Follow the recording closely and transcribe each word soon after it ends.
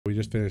We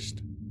just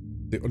finished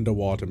the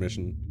underwater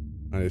mission,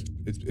 and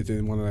it's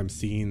in one of them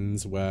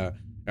scenes where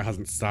it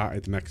hasn't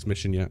started the next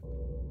mission yet.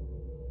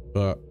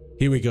 But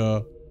here we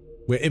go.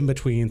 We're in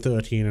between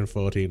 13 and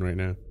 14 right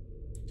now.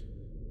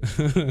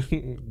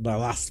 The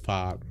last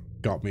part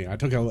got me. I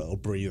took a little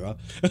breather.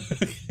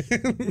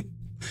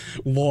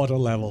 Water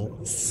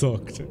level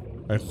sucked.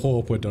 I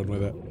hope we're done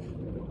with it.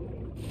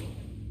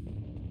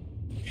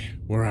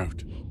 We're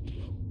out.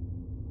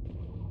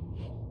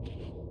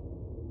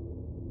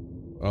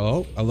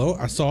 Hello? Hello?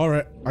 I saw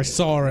it. I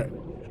saw it.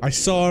 I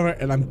saw it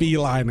and I'm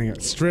beelining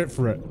it straight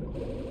for it.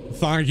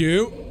 Thank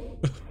you.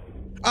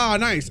 Ah,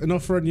 nice.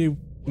 Enough for a new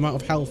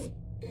amount of health.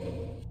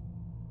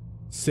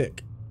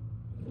 Sick.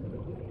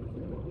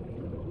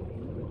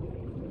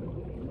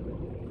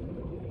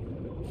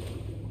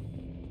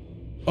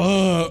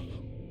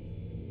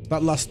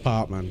 That last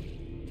part, man.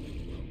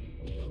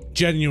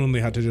 Genuinely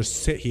had to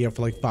just sit here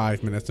for like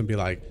 5 minutes and be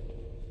like...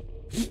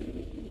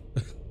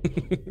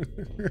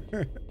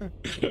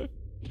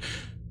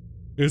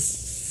 It's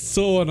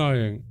so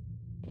annoying.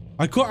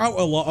 I cut out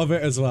a lot of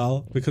it as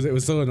well because it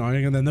was so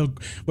annoying, and then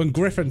when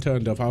Griffin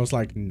turned up, I was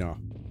like, no,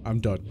 I'm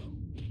done.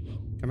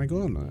 Can I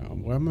go on now?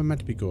 Where am I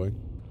meant to be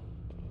going?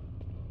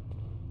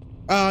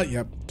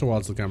 Yep,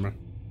 towards the camera.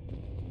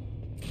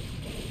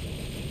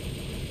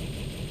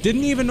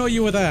 Didn't even know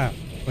you were there.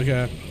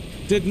 Okay.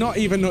 Did not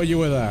even know you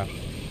were there.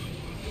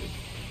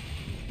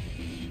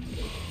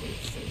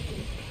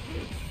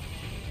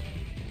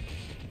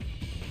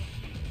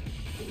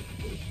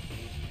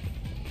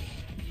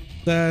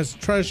 There's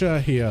treasure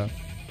here,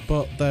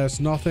 but there's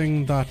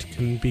nothing that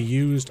can be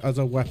used as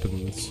a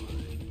weapons.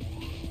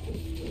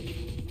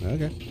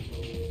 Okay.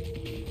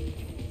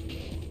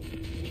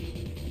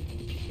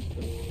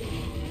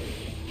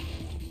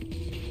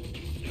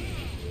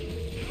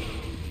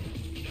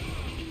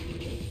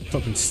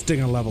 Fucking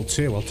Stinger level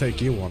 2, I'll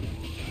take you one.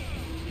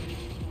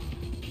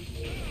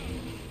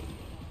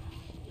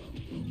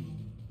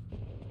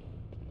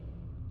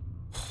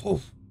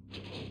 Oh.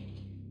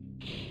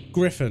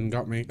 Griffin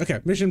got me. Okay,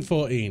 mission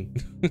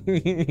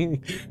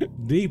 14.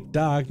 Deep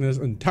darkness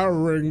and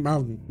towering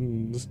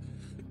mountains.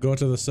 Go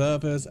to the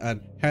surface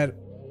and head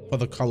for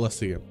the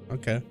Colosseum.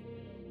 Okay.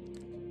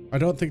 I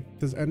don't think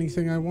there's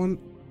anything I want.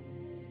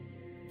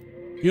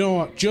 You know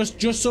what?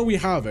 Just so we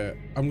have it,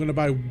 I'm gonna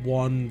buy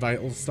 1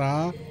 vital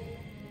star.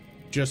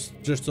 Just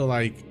so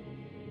like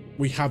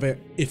we have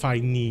it if I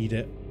need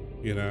it,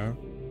 you know?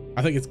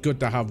 I think it's good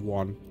to have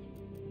 1.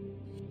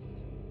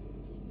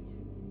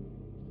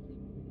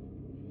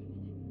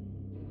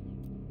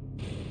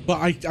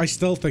 But I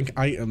still think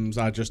items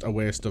are just a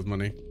waste of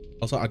money.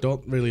 Also, I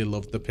don't really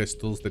love the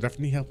pistols. They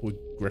definitely help with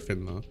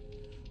Griffin though.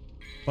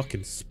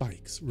 Fucking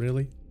spikes,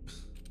 really?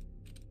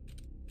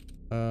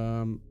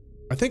 I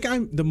think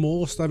the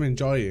most I'm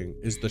enjoying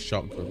is the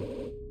shotgun.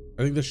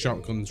 I think the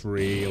shotgun's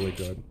really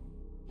good.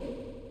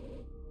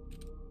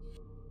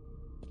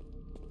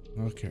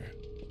 Okay.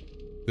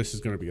 This is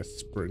gonna be a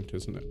sprint,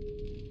 isn't it?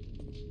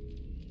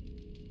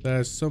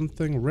 There's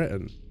something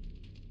written.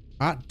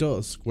 At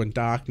dusk, when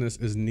darkness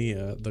is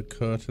near, the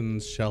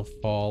curtains shall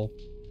fall.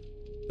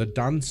 The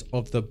dance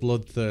of the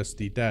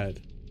bloodthirsty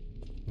dead.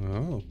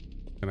 Oh.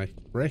 Can I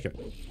break it?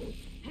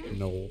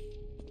 No.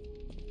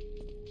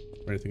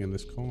 Anything in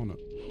this corner?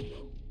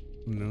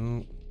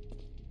 No.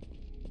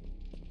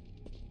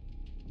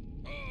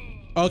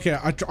 Okay,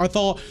 I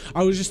thought,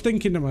 I was just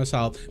thinking to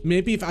myself,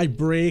 maybe if I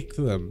break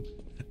them,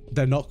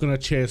 they're not gonna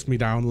chase me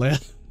down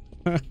later.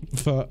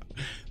 But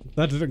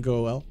that didn't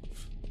go well.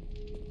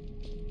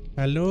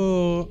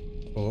 Hello?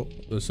 Oh,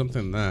 there's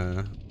something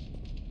there.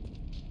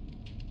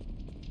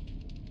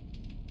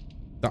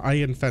 The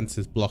iron fence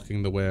is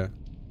blocking the way.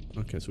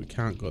 Okay, so we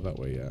can't go that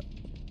way yet.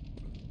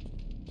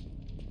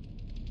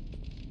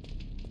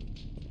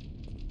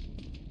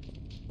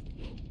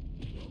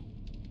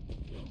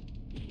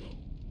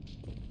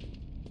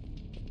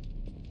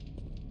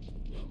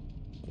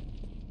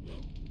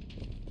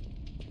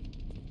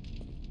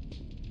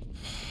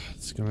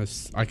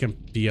 I can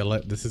feel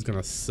it. This is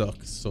gonna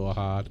suck so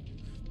hard.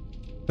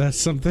 There's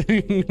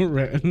something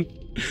written.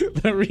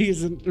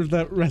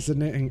 That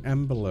resonating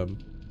emblem.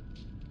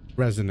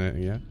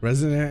 Resonating, yeah?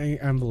 Resonating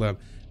emblem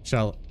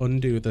shall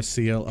undo the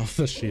seal of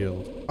the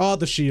shield. Oh,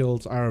 the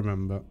shields, I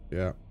remember.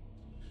 Yeah.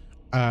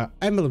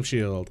 Emblem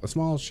shield. A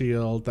small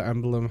shield. The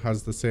emblem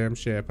has the same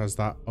shape as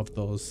that of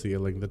those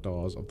sealing the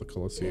doors of the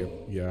Colosseum.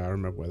 Yeah, I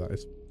remember where that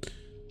is.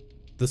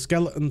 The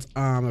skeleton's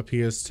arm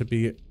appears to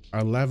be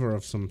a lever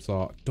of some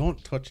sort.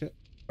 Don't touch it.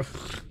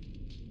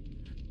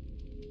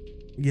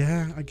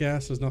 Yeah, I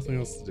guess there's nothing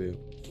else to do.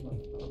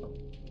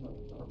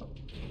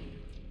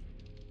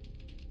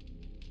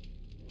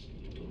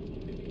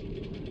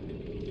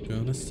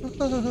 Gonna suck.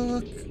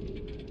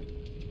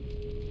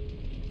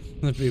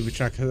 The baby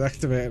track is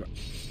activated.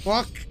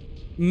 Fuck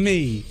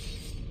me.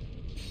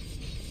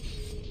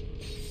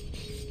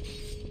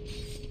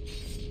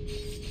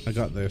 I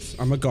got this.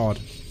 I'm a god.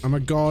 I'm a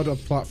god of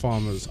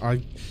platformers.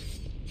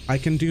 I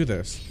can do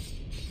this.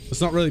 It's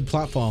not really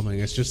platforming,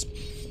 it's just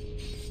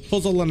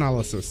puzzle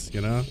analysis,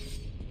 you know?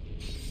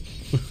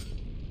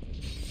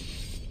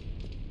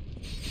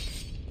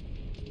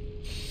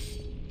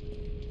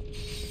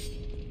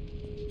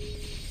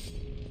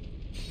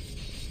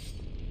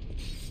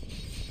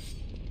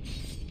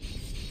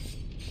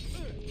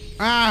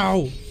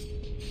 Ow!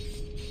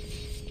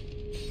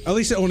 At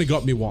least it only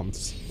got me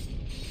once.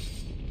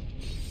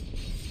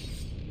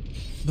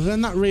 But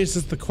then that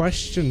raises the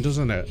question,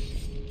 doesn't it?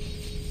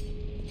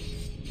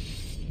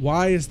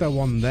 Why is there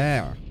one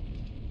there?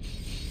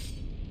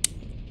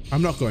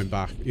 I'm not going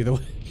back either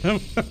way. I'm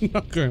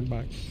not going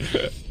back.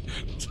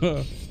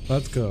 So,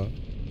 let's go.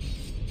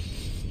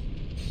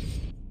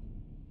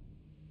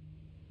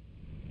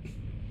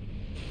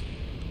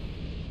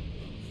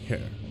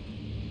 Here.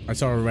 I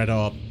saw a red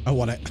orb. I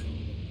want it.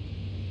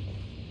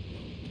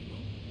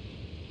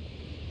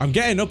 I'm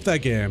getting up there,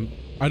 game.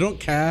 I don't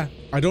care.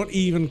 I don't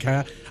even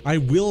care. I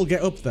will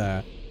get up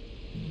there.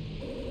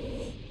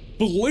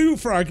 Blue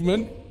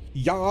fragment.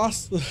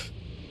 Yas.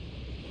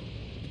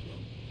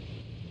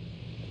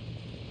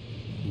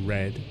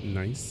 Red.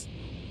 Nice.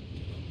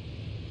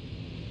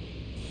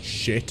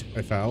 Shit.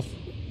 I fell.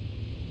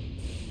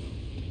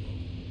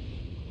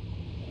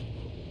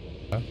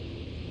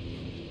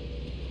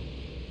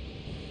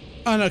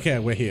 And okay,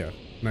 we're here.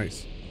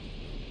 Nice.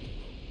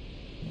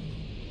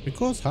 It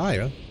goes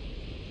higher.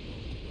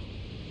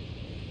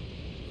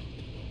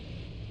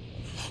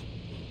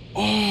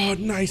 Oh,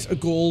 nice. A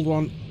gold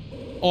one.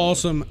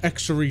 Awesome.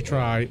 Extra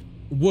retry.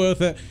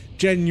 Worth it.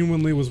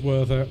 Genuinely was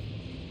worth it.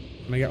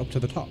 Can I get up to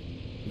the top?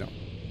 No.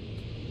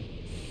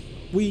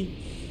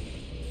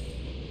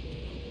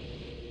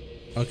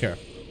 Okay.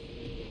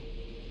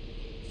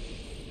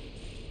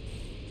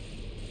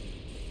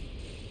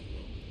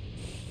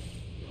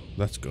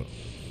 Let's go.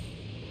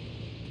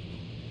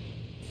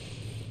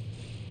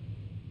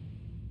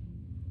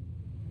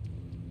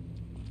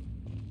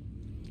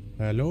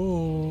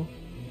 Hello?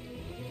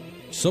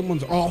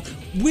 Someone's... Oh,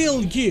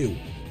 will you?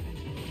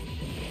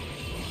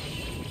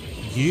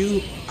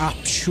 You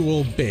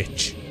actual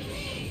bitch.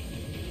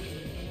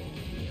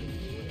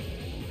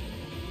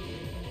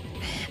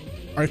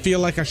 I feel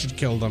like I should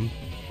kill them.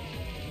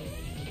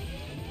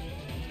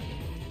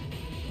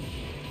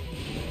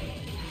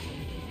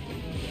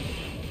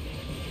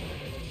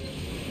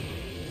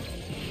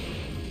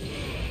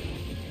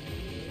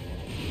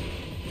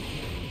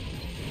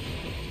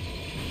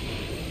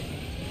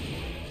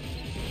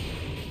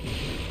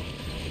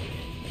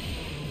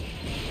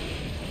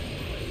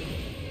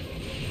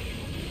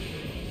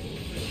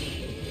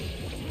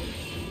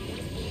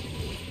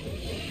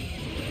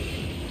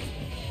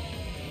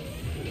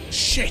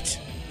 Shit!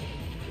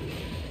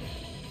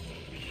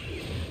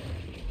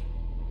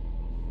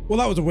 Well,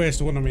 that was a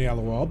waste of one of my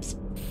yellow orbs.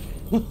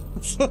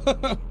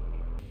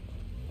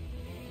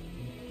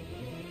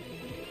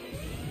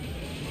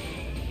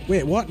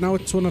 Wait, what? Now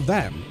it's one of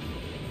them?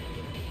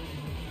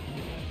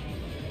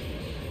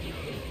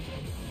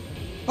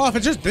 Oh, if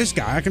it's just this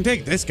guy, I can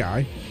take this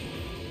guy.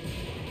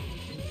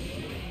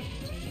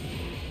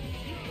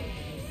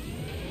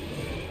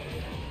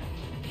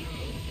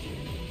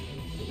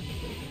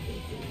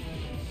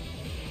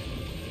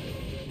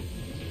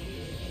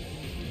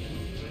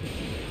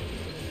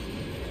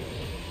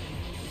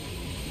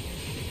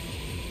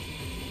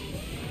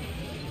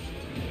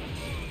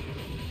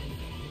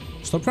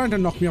 Stop trying to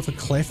knock me off a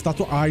cliff. That's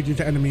what I do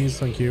to enemies,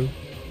 thank you.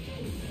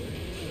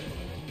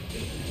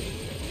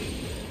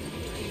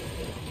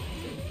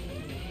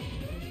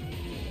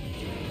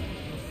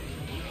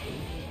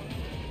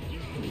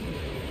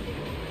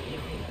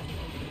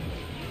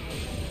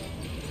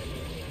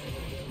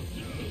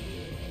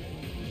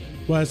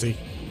 Where's he?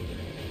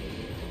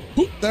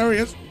 Ooh, there he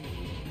is.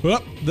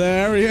 Oh,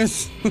 there he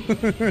is.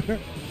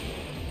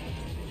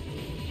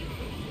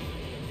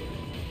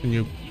 Can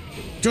you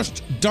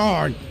just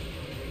die?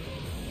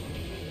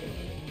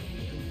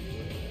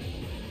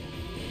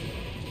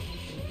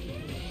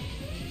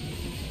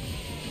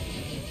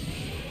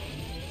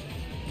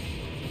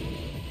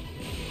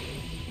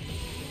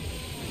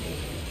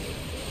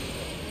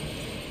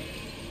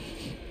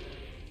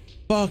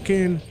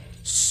 Fucking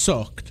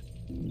sucked.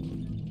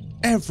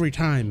 Every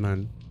time,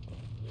 man.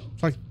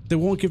 It's like, they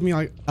won't give me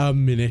like a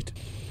minute.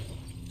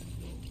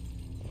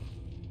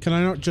 Can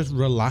I not just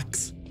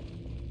relax?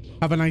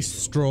 Have a nice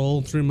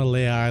stroll through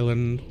Malay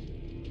Island?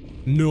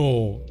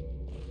 No.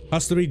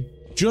 Has to be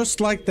just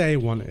like they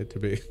want it to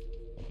be.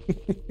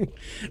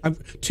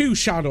 2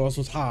 shadows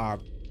was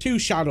hard. 2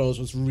 shadows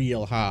was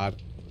real hard.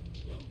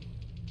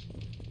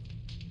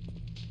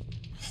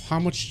 How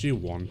much do you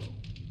want?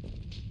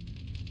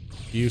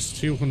 Use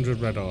 200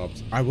 red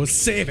orbs. I was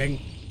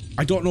saving.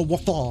 I don't know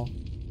what for.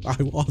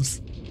 I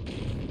was.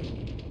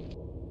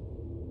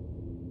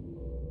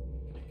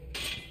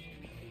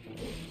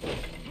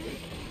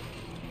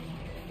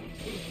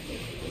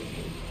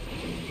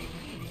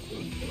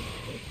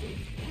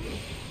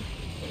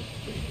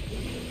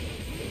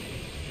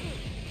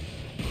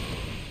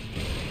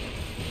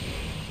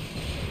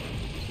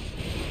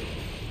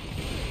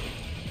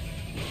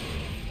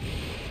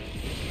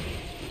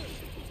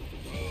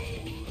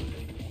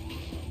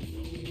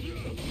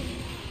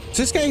 Is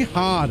this getting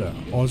harder,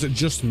 or is it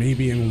just me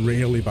being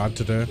really bad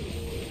today?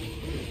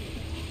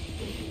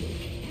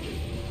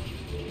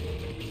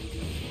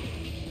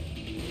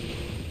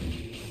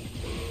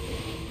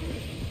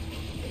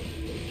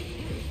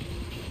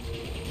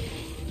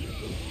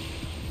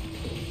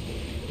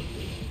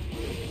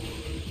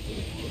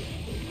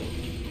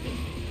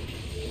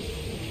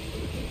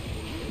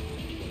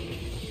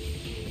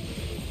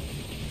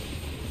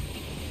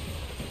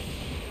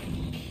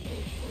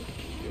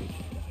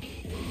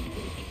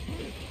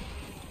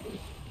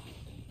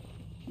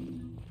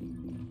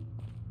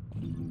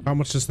 How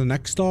much does the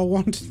next door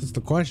want? That's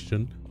the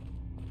question.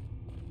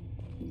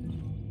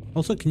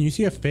 Also, can you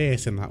see a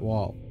face in that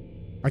wall?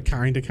 I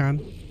kinda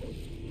can.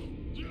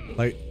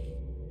 Like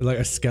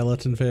a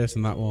skeleton face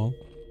in that wall.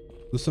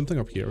 There's something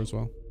up here as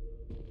well.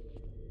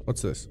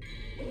 What's this?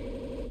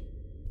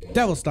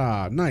 Devil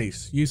Star!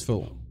 Nice.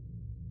 Useful.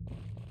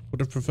 Would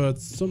have preferred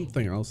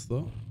something else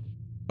though.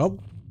 Oh,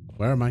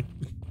 where am I?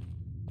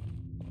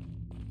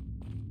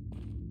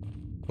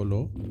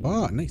 Hello?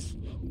 Ah, nice.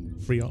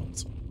 Free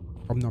orbs.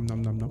 Nom nom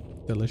nom nom nom.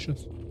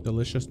 Delicious.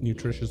 Delicious,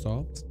 nutritious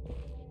orbs.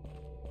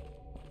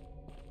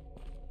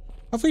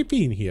 Have we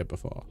been here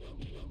before?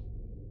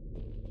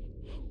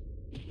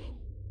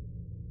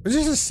 Is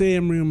this the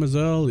same room as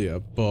earlier,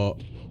 but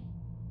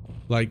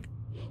like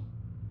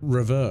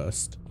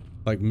reversed,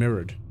 like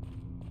mirrored?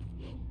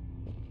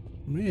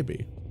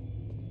 Maybe.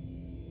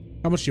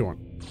 How much do you want?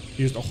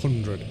 You used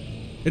 100.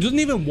 It doesn't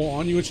even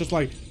warn you, it's just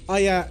like, oh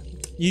yeah,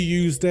 you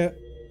used it.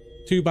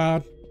 Too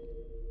bad.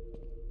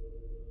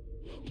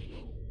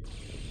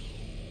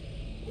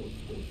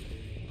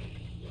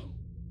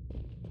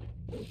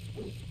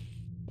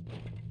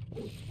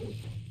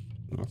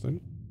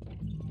 Nothing.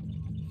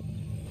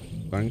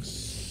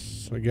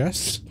 Thanks, I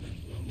guess.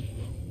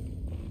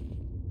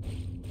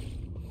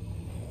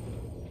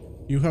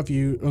 You have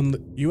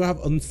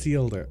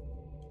unsealed it.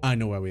 I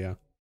know where we are.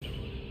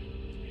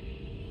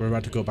 We're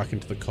about to go back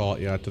into the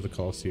courtyard to the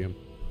Colosseum,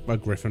 where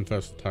Griffin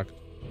first attacked.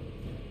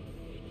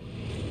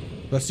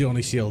 That's the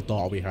only sealed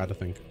door we had, I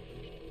think.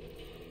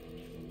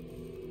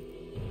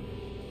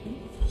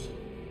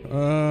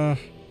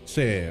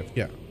 Save,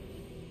 yeah.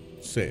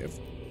 Save.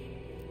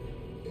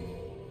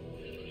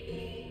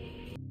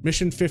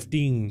 Mission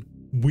 15,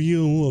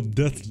 Wheel of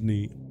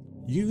Destiny.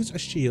 Use a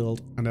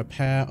shield and a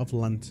pair of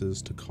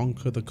lances to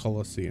conquer the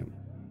Colosseum.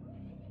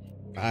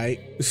 I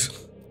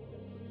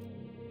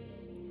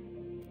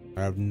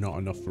have not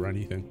enough for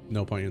anything.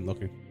 No point in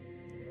looking.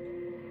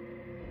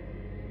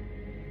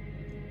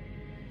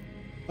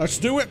 Let's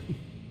do it!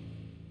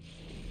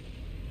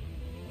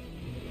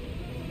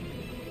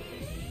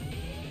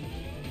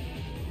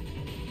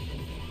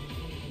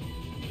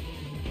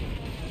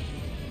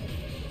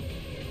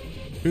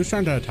 Who's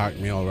trying to attack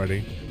me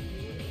already?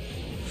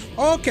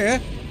 Okay,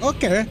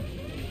 okay.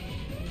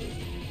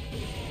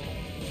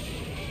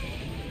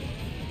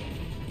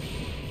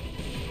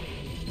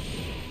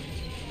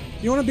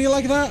 You want to be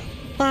like that?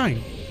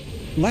 Fine.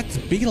 Let's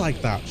be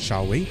like that,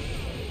 shall we?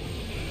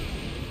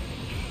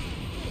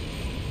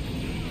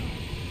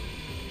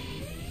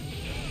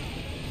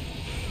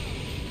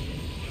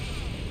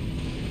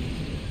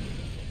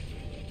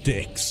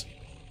 Dicks.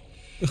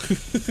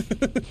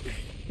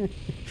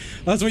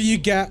 That's what you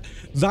get.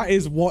 That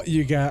is what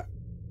you get.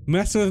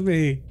 Mess with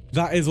me.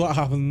 That is what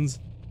happens.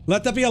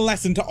 Let that be a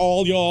lesson to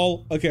all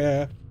y'all.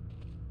 Okay.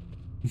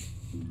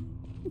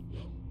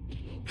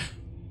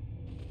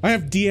 I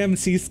have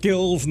DMC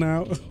skills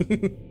now.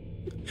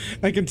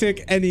 I can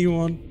take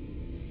anyone.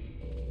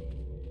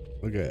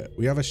 Okay,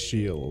 we have a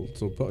shield.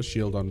 So put a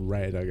shield on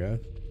red, I guess.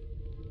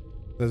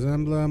 There's an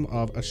emblem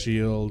of a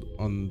shield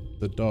on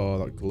the door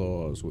that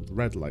glows with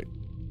red light.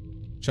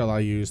 Shall I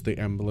use the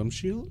emblem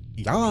shield?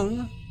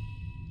 Yeah.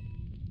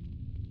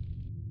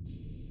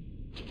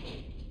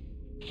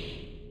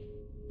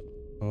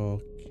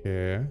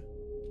 Okay.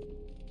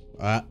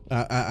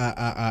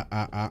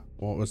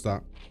 What was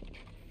that?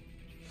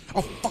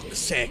 Oh, fuck's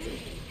sake.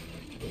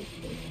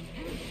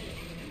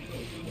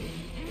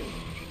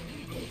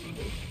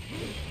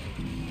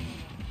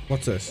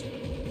 What's this?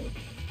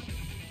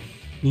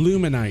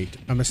 Luminite,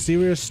 a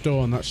mysterious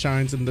stone that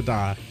shines in the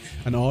dark.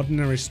 An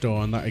ordinary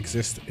stone that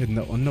exists in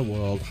the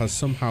underworld has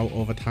somehow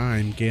over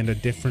time gained a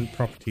different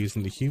properties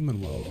in the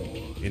human world.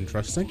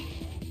 Interesting.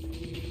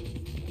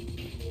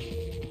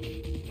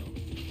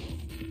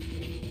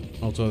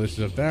 Also, this is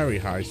a very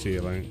high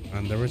ceiling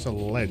and there is a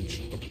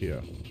ledge up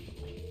here.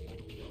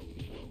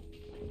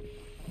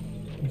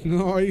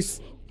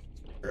 Nice.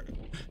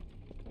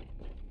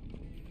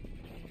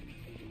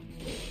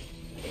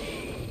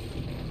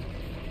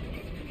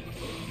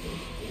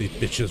 These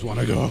bitches want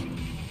to go.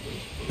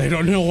 They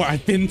don't know what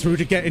I've been through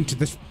to get into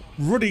this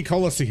ruddy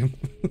Colosseum.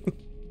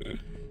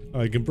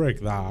 I can break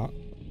that.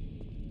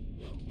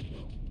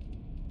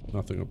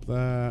 Nothing up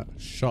there.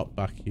 Shot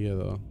back here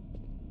though.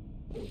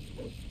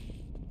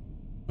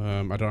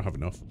 I don't have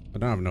enough. I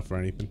don't have enough for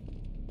anything.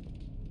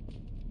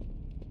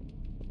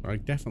 I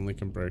definitely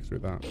can break through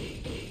that.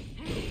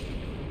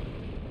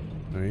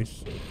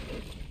 Nice.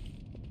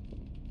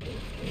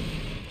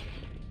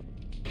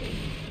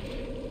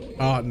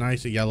 Oh,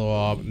 nice. A yellow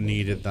orb.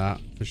 Needed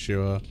that for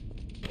sure.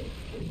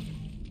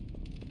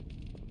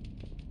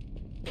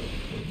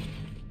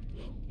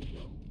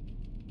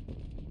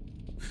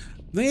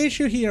 The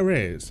issue here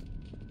is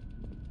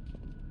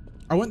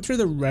I went through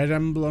the red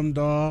emblem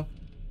door.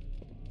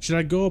 Should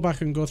I go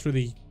back and go through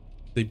the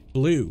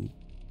blue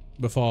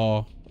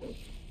before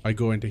I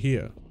go into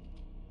here?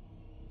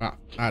 I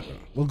don't know.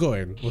 We'll go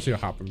in. We'll see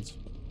what happens.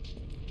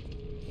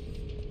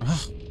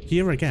 Ah,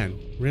 here again.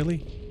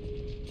 Really?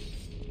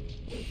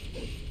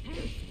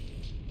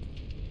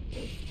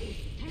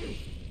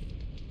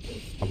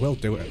 will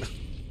do it.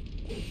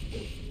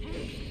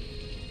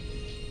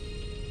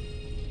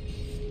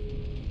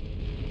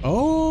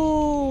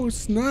 Oh,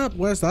 snap.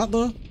 Where's that,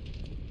 though?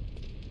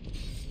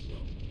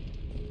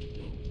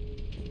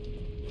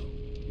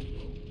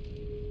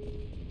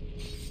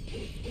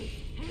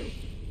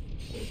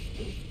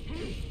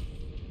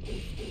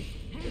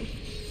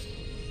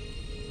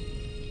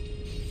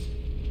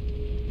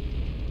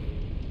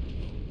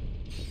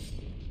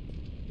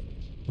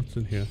 What's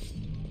in here?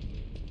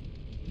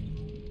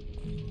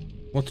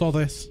 What's all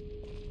this?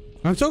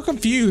 I'm so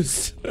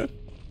confused. I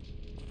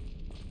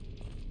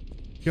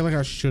feel like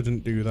I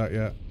shouldn't do that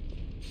yet.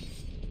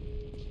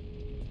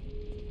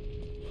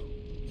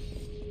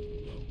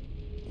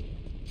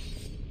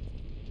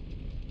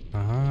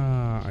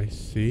 Ah, I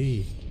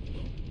see.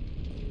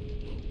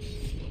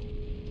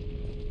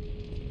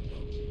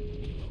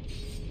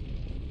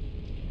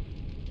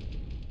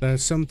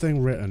 There's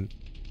something written.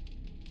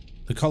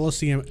 The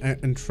Colosseum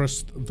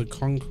entrusts the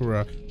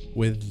conqueror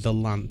with the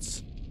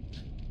lance.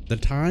 The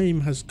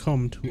time has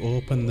come to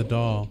open the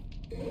door.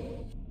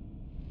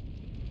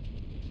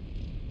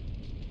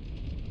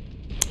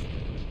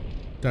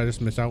 Did I just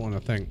miss out on a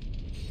thing?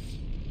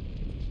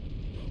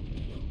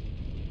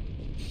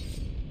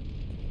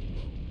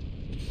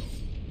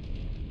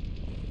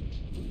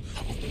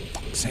 Oh, for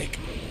fuck's sake.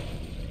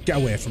 Get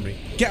away from me.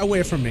 Get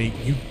away from me,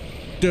 you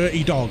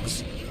dirty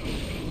dogs.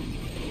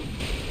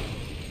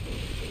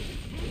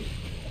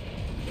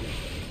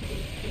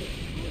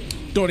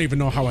 Don't even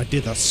know how I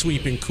did that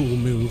sweeping cool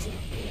move.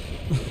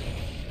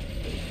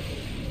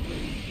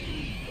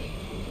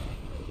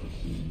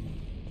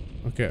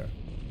 Okay.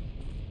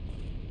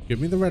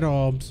 Give me the red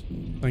orbs.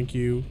 Thank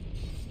you.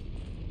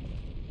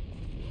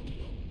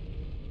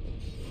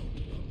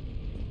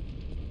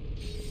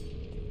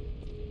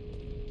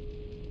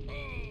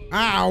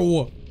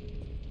 Ow!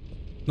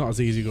 Not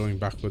as easy going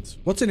backwards.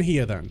 What's in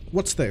here then?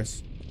 What's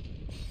this?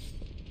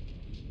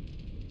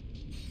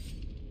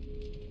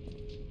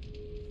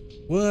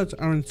 Words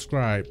are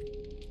inscribed.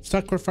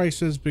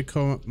 Sacrifices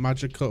become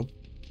magical.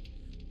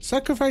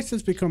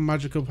 Sacrifices become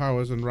magical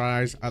powers and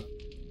rise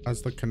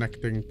as the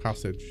connecting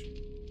passage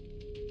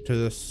to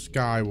the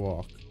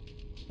skywalk.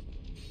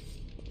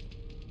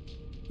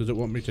 Does it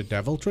want me to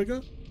devil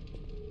trigger?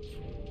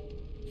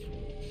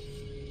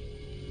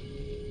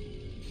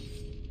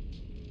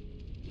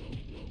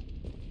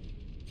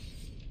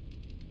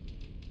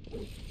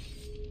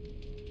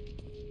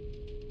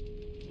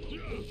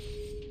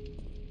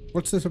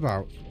 What's this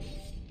about?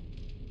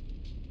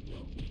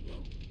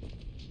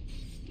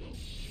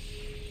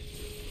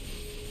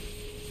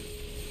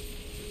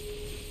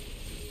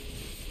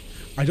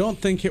 I don't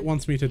think it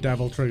wants me to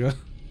devil trigger.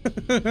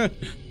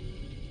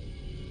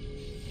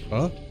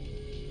 Huh?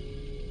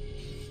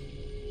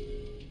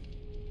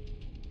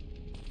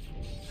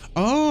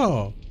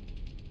 Oh!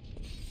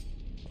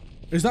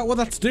 Is that what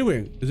that's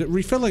doing? Is it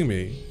refilling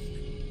me?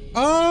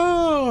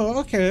 Oh,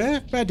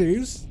 okay. Fair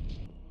dues.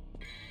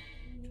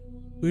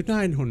 We're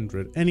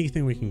 900.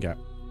 Anything we can get.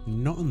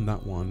 Not on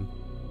that one.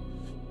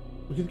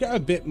 We could get a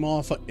bit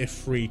more for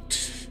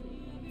Ifrit.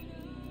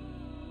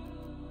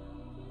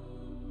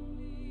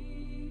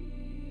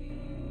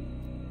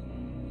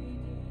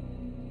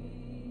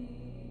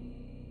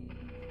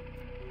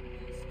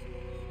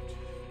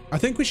 I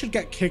think we should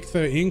get Kick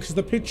 13 because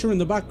the picture in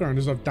the background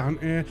is of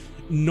Dante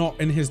not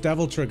in his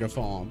Devil Trigger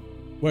form.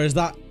 Whereas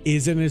that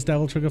is in his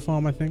Devil Trigger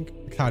form, I think.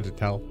 It's hard to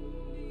tell,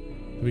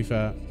 to be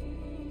fair.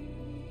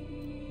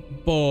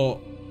 But,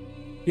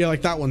 yeah,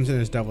 like that one's in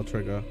his Devil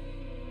Trigger.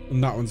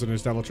 And that one's in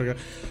his Devil Trigger.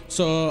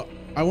 So,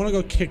 I want to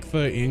go Kick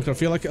 13 because I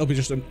feel like it'll be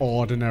just an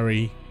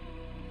ordinary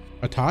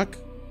attack.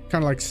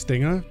 Kind of like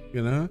Stinger,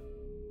 you know?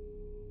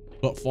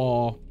 But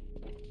for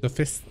the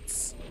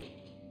fists.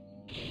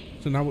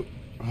 So now we...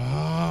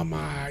 Oh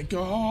my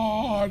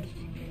god!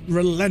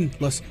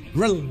 Relentless!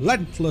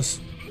 Relentless!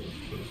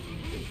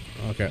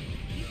 Okay.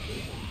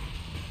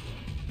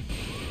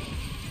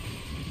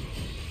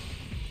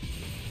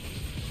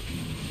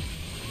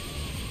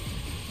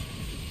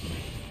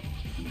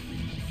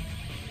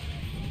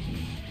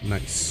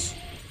 Nice.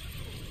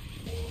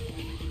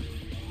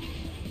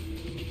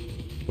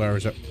 Where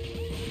is it?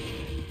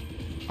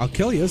 I'll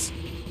kill yous.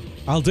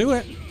 I'll do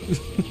it.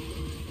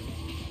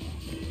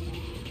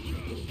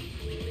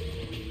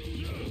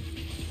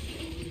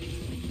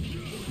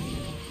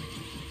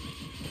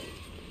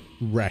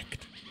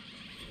 Wrecked.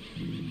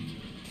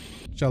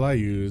 Shall I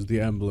use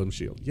the emblem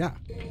shield? Yeah.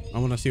 I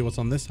want to see what's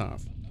on this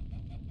half.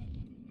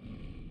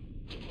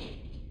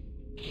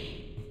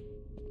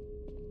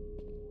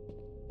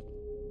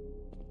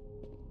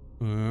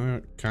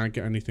 Can't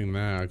get anything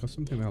there. I got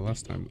something there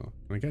last time though.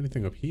 Can I get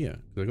anything up here?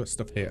 Because I got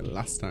stuff here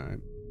last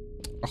time.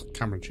 Oh,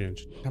 camera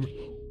changed. Camera.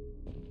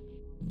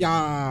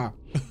 Yeah.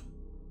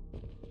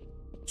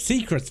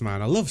 Secrets,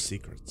 man. I love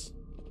secrets.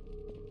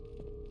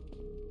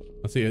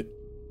 I see it.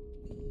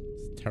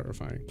 It's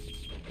terrifying.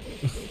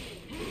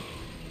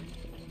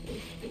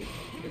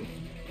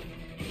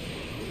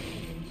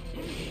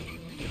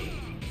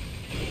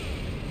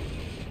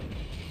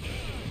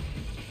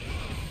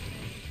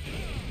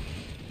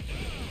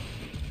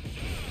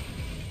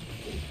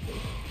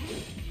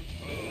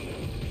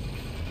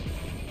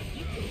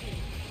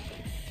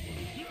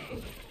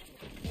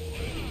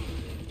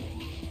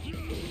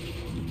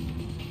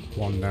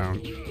 1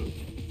 down.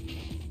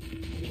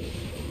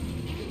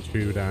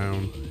 2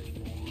 down.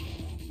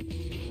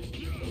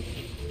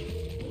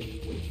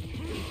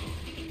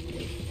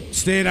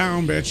 Stay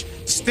down, bitch.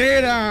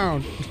 Stay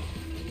down.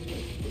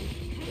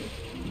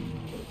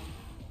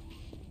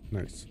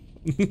 Nice.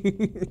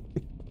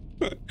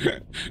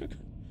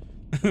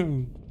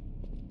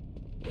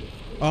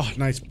 Oh,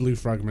 nice blue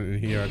fragment in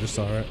here. I just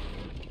saw it.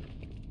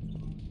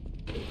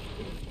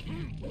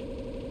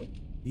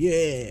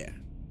 Yeah.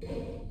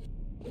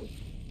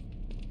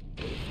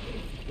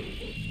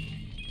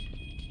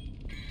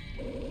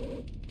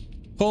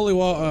 Holy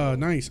water.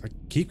 Nice. I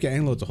keep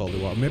getting loads of holy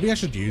water. Maybe I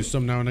should use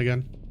some now and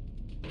again.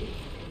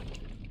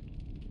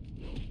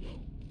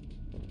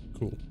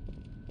 Cool.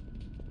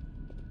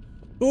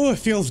 Oh, it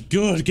feels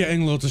good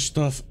getting loads of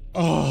stuff.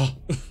 Oh.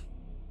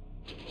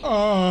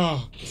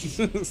 Oh.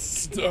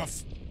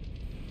 Stuff.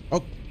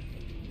 Oh.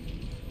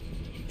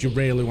 Do you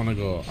really want to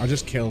go? I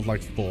just killed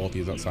like 4 of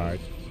these outside.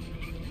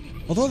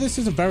 Although this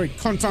is a very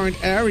confined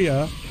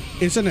area,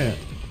 isn't it?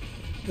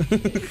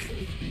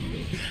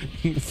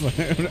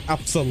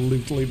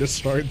 Absolutely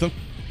destroyed them.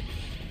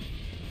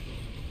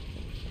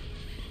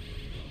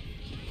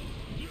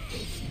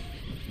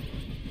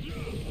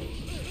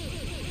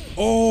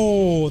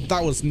 Oh,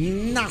 that was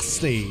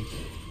nasty.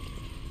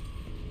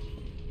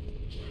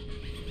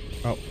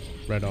 Oh,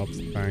 red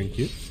orbs, thank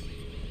you.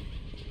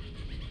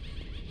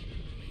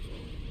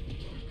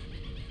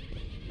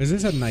 Is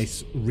this a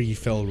nice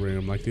refill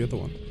room like the other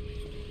one?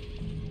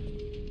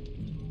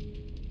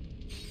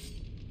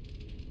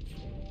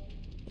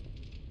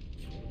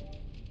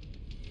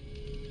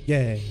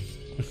 Yay.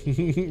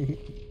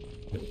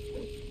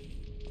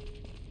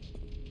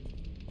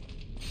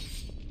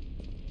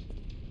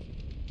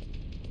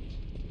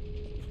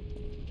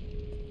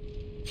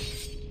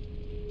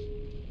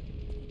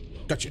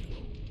 Gotcha.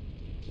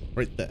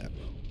 Right there.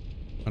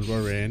 And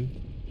we're in.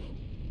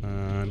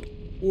 And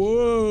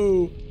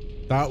whoa!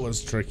 That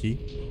was tricky.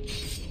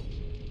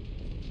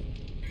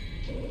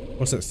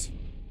 What's this?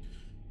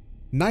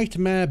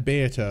 Nightmare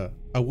Beta.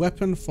 A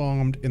weapon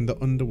formed in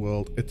the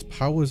underworld. Its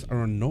powers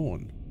are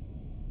unknown.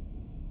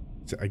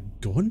 Is it a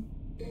gun?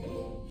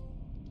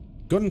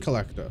 Gun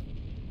collector.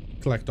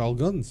 Collect all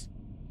guns.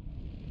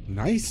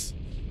 Nice.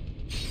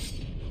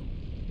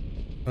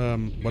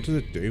 What does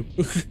it do?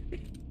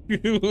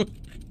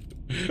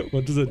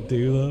 What does it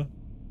do though?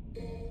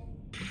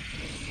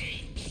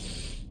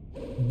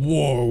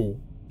 Whoa.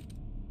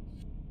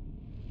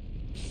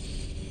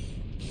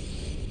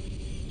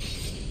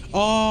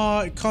 Oh,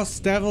 it costs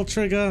Devil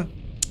Trigger.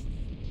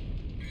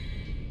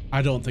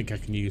 I don't think I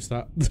can use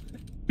that.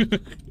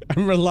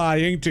 I'm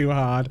relying too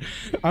hard.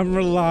 I'm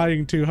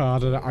relying too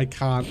hard and I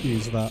can't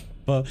use that.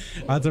 But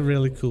that's a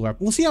really cool weapon.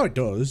 We'll see how it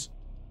does.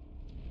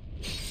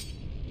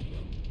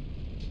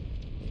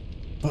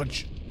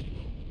 Fudge.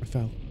 I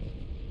fell.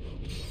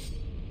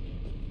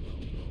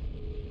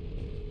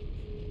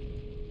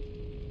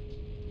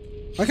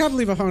 I can't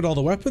believe I found all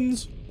the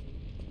weapons.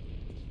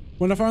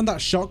 When I found that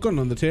shotgun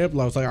on the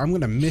table, I was like, I'm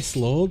gonna miss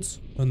loads.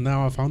 And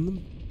now I found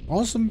them.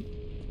 Awesome.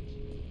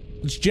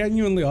 It's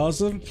genuinely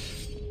awesome.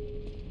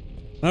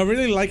 I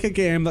really like a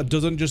game that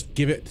doesn't just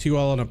give it to you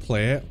all on a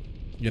plate,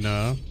 you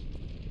know?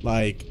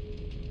 Like,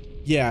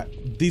 yeah,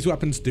 these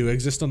weapons do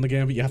exist on the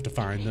game, but you have to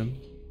find them,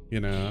 you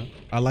know?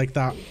 I like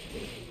that.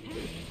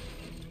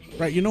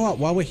 Right, you know what?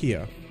 While we're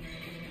here,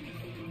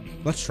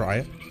 let's try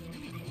it.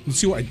 Let's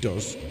see what it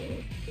does.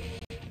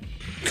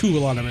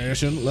 Cool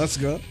animation. Let's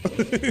go.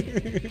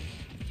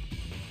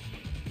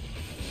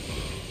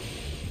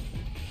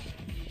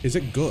 Is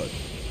it good?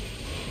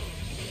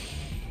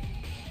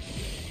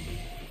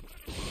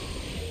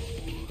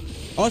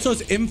 Also,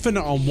 it's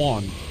infinite on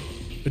 1.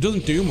 It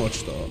doesn't do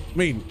much though. I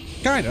mean,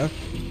 kinda.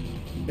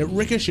 It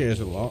ricochets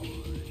a lot.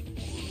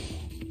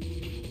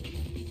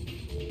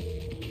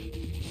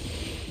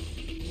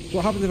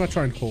 What happens if I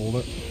try and hold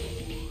it?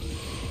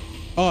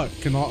 Oh, it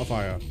can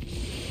auto-fire.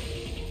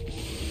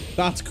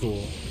 That's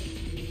cool.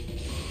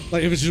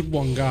 Like if it's just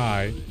one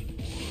guy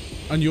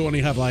and you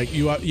only have like,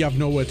 you have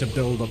nowhere to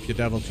build up your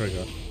Devil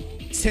Trigger.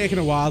 It's taking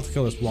a while to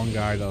kill this one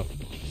guy though.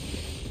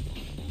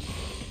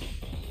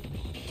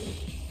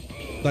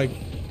 Like,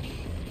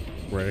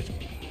 great.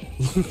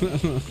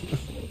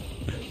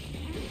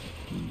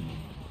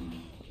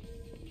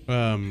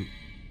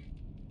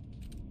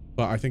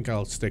 But I think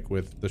I'll stick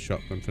with the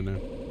shotgun for now.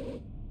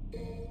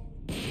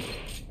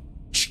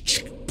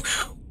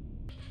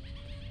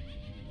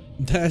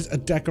 There's a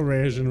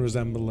decoration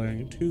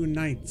resembling 2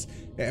 knights.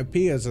 It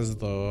appears as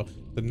though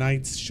the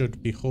knights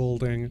should be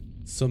holding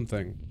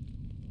something.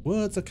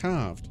 Words are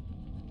carved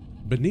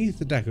beneath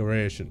the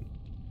decoration.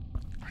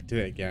 I did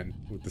it again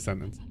with the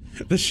sentence.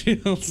 The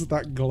shields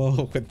that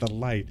glow with the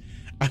light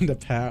and a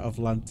pair of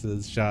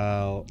lances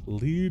shall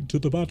lead to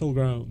the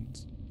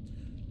battlegrounds.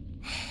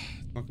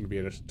 It's not going to be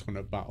a ton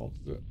of battles,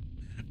 is it?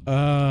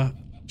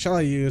 Shall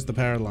I use the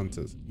pair of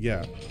lances?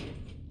 Yeah.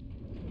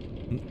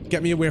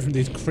 Get me away from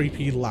these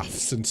creepy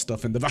laughs and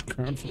stuff in the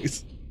background,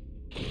 please.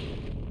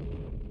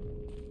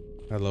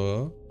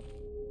 Hello?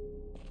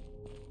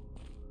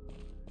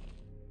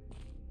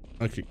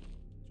 Okay,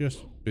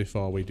 just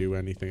before we do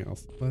anything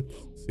else, let's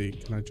see.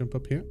 Can I jump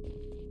up here?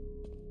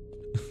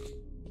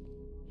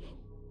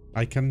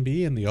 I can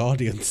be in the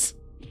audience.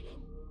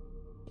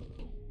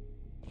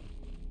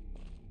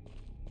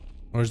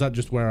 Or is that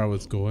just where I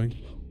was going?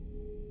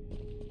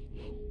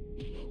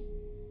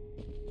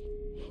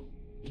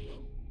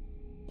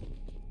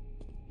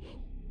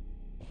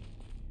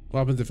 What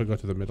happens if I go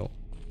to the middle?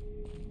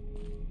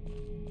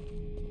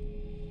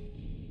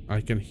 I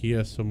can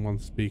hear someone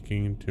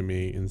speaking to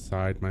me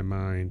inside my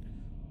mind.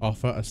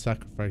 Offer a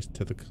sacrifice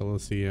to the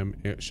Colosseum.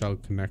 It shall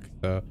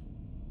connect the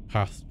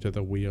path to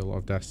the wheel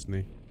of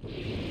destiny.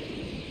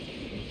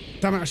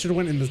 Damn it, I should have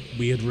went in this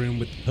weird room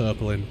with the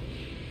purple in.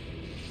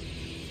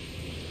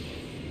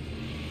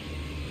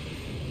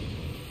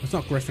 It's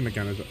not Griffin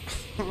again, is it?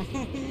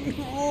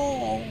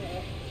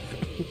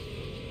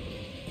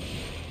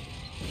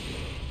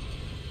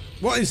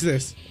 What is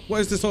this?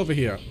 What is this over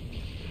here?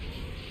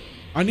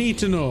 I need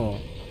to know.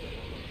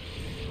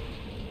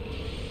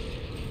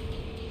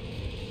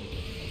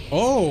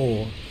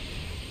 Oh,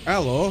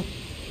 hello.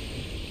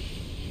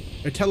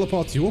 It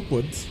teleports you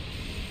upwards.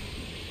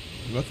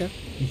 Okay.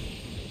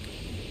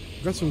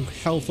 Got some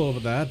health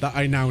over there that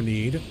I now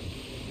need.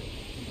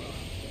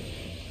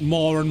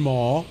 More and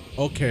more.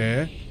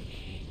 Okay.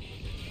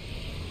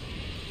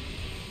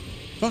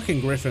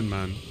 Fucking Griffin,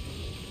 man.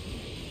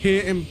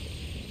 Hit him.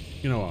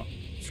 You know what?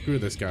 Screw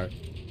this guy.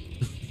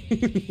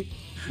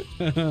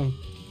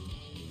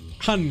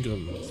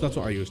 Handguns. That's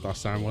what I used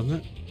last time,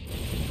 wasn't it?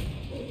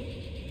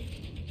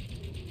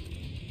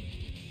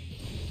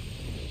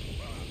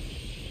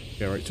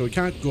 Okay, right. So we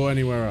can't go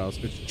anywhere else.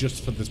 It's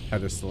just for this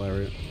pedestal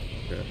area.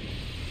 Okay.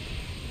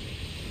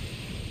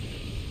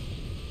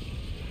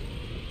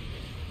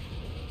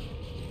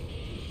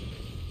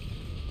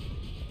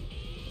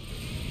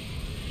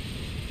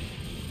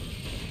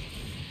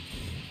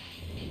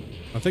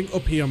 I think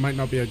up here might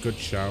not be a good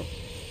shout.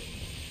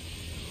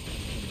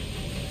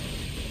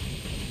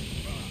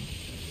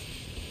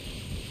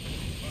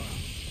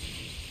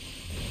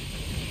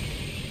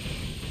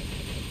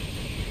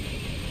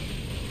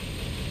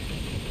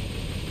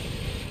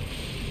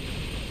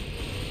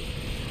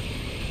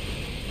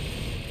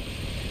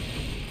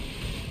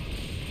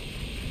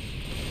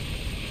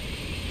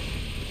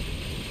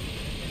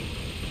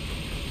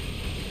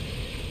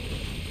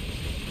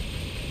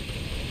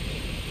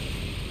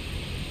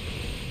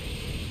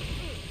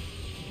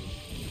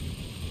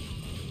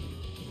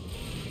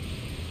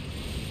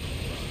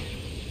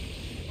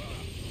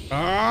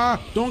 Ah!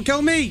 Don't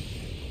kill me!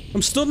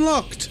 I'm stun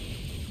locked!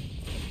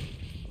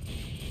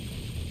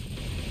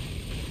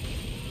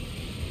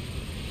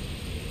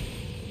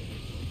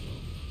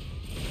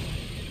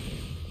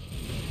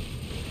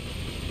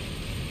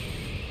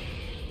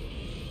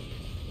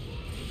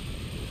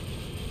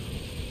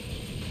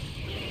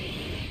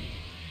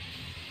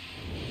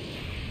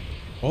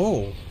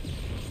 Oh.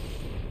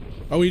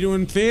 Are we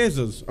doing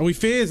phases? Are we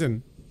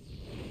phasing?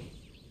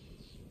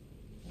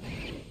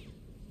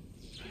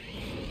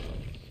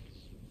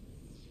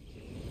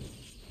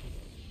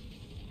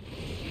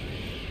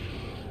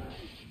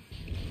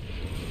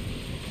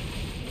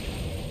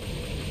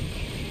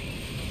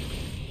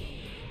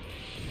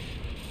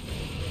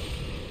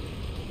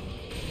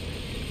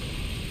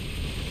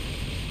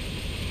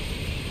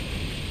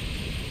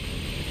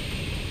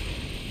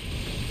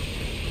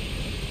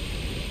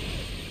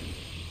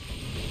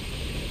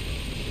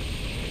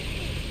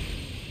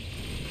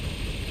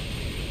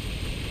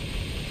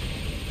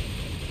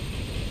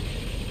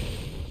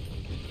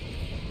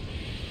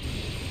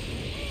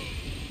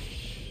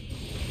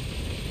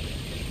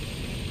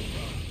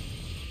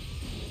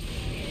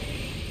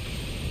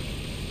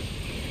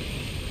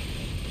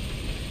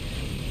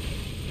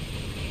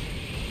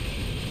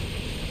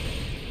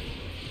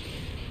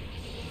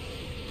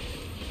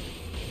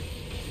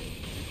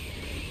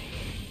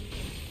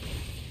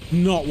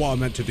 Not what I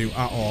meant to do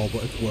at all,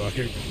 but it's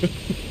working.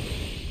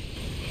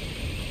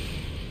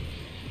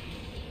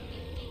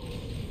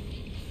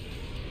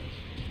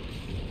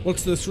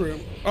 What's this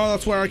room? Oh,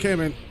 that's where I came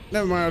in.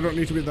 Never mind, I don't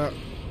need to be there.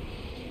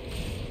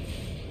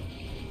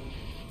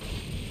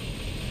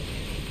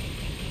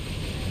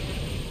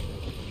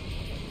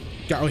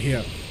 Get out of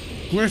here.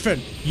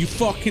 Griffin, you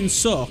fucking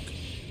suck.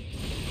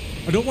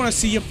 I don't want to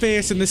see your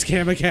face in this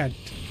game again.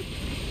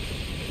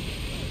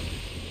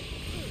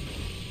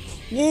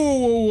 Whoa,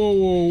 whoa, whoa,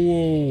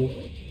 whoa,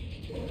 whoa.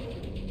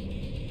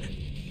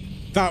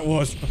 That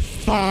was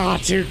far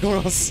too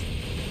close.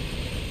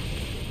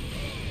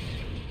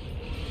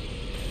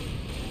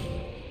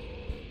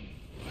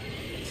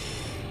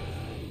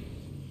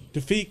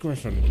 Defeat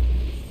Griffin.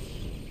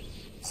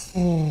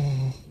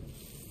 Oh.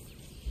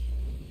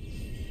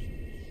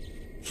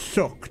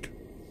 Sucked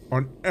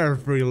on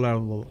every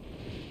level.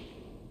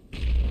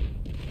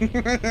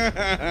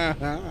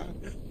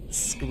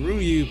 Screw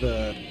you,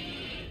 bird.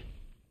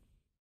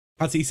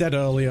 As he said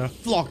earlier,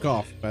 flock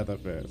off,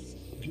 Featherface.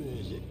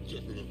 Draws are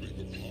definitely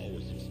the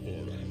powers of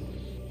Sparta.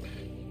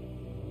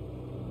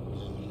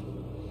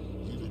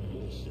 Even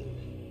more so.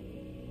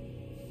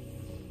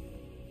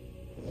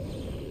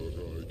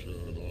 But I can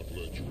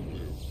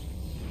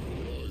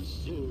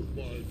serve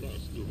my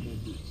master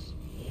Mundus.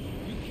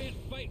 You can't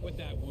fight with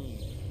that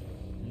wound.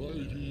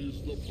 Mighty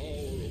is the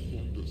power of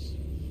Mundus.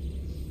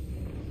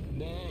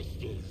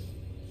 Master,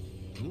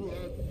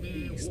 grant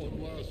me one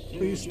last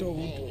Please surge of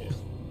don't. power.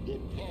 The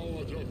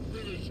power to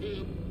finish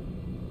him.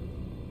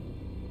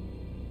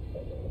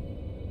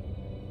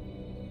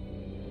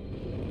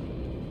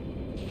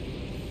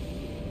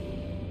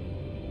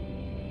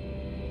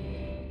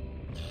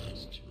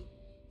 Master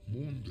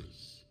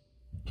Mundus.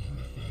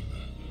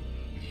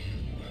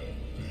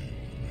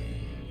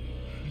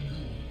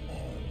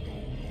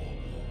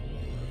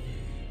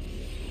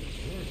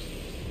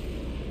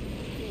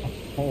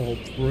 Oh,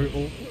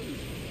 brutal.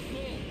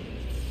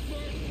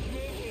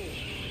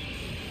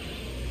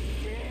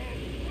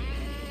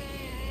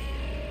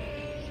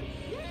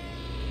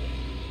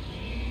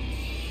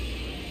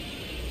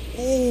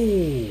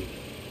 Oh,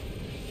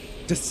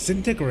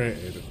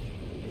 disintegrated.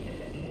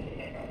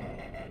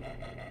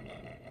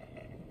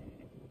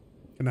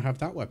 Can I have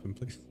that weapon,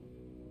 please?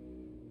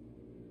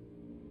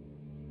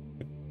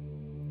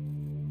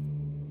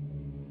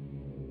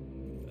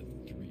 The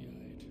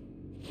three-eyed.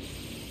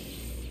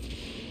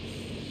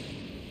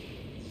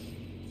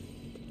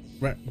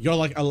 Right, you're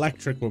like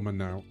electric woman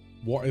now.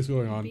 What is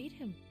going on? Beat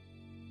him.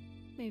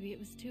 Maybe it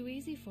was too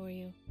easy for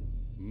you.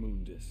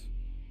 Mundus.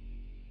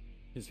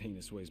 His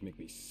heinous ways make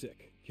me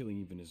sick,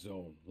 killing even his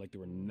own, like they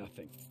were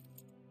nothing.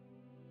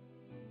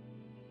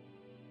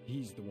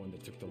 He's the one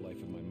that took the life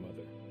of my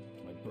mother,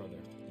 my brother,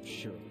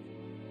 Shure.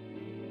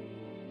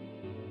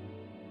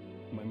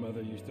 My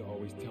mother used to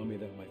always tell me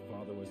that my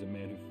father was a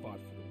man who fought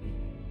for the weak.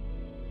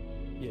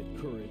 He had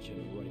courage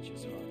and a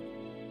righteous heart.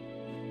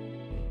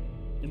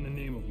 In the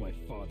name of my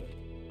father,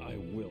 I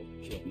will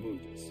kill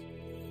Mundus.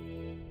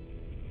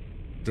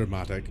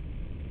 Dramatic.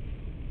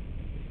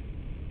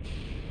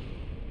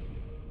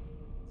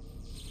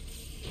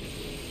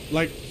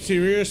 Like,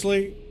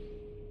 seriously?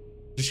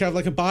 Does she have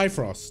like a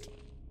Bifrost?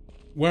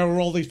 Where are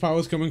all these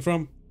powers coming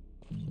from?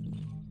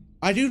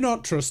 I do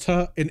not trust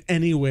her in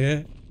any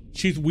way.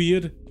 She's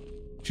weird.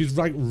 She's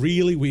like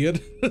really weird.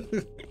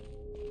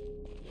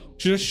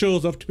 She just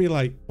shows up to be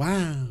like,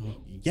 wow,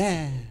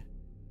 yeah.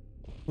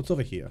 What's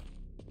over here?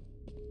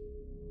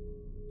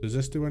 Does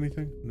this do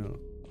anything? No.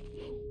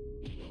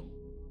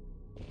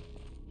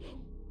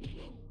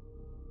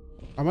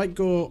 I might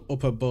go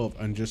up above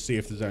and just see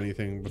if there's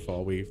anything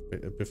before we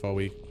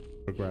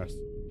progress.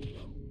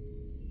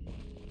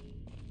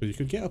 But you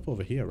could get up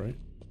over here, right?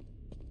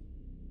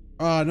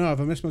 Oh no,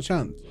 have I missed my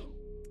chance?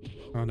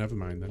 Oh, never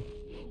mind then.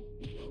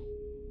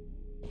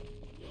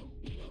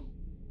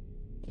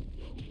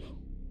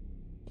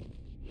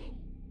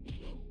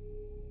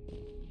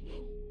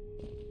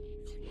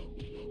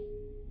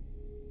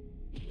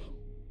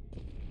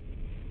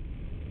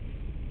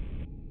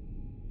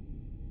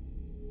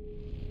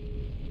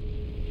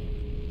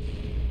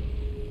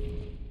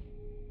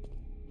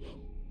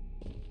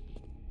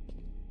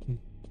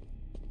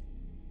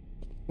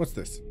 What's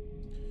this?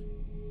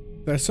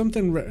 There's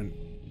something written.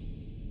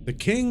 The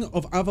King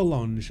of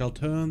Avalon shall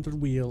turn the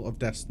wheel of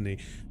destiny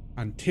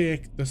and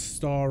take the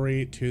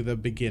story to the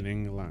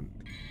beginning land.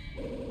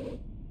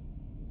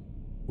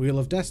 Wheel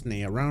of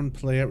Destiny, a round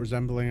plate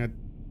resembling a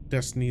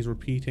Destiny's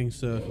repeating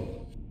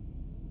circle.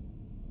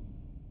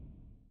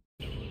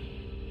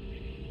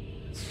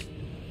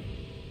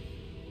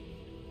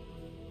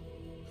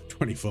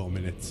 "24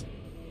 minutes.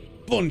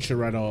 Bunch of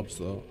red orbs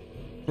though.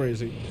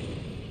 Crazy.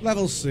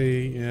 Level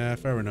C, yeah,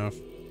 fair enough.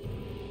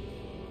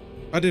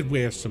 I did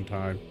waste some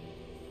time.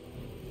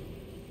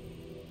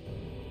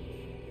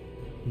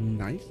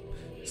 Nice.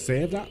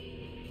 Save that.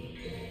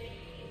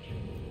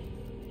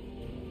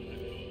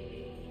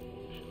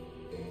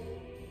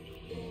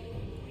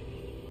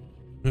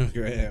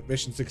 Okay,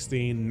 Mission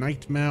 16,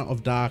 Nightmare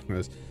of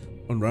Darkness.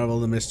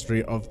 Unravel the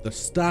mystery of the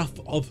Staff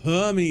of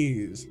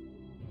Hermes.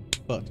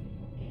 But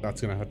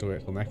that's gonna have to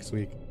wait till next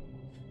week.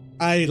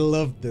 I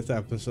loved this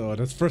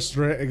episode, as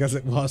frustrating as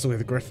it was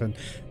with Griffin.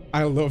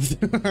 I loved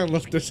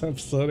this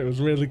episode. It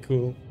was really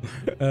cool.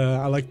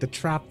 I like the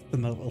traps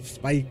and the little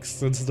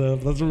spikes and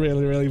stuff. That's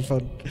really, really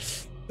fun.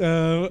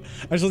 I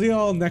shall see you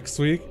all next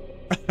week.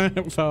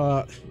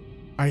 For,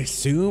 I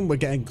assume we're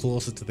getting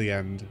closer to the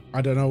end.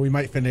 I don't know. We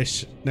might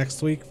finish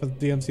next week for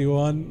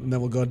DMC1, and then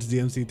we'll go to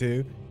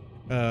DMC2.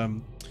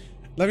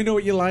 Let me know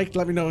what you liked.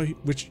 Let me know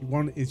which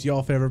one is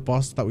your favorite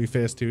boss that we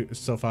faced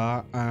so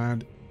far,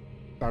 and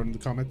down in the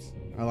comments.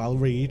 I'll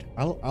read.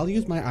 I'll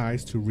use my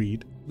eyes to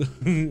read.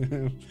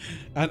 And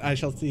I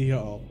shall see you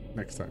all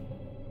next time.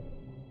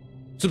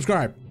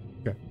 Subscribe.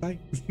 Okay, bye.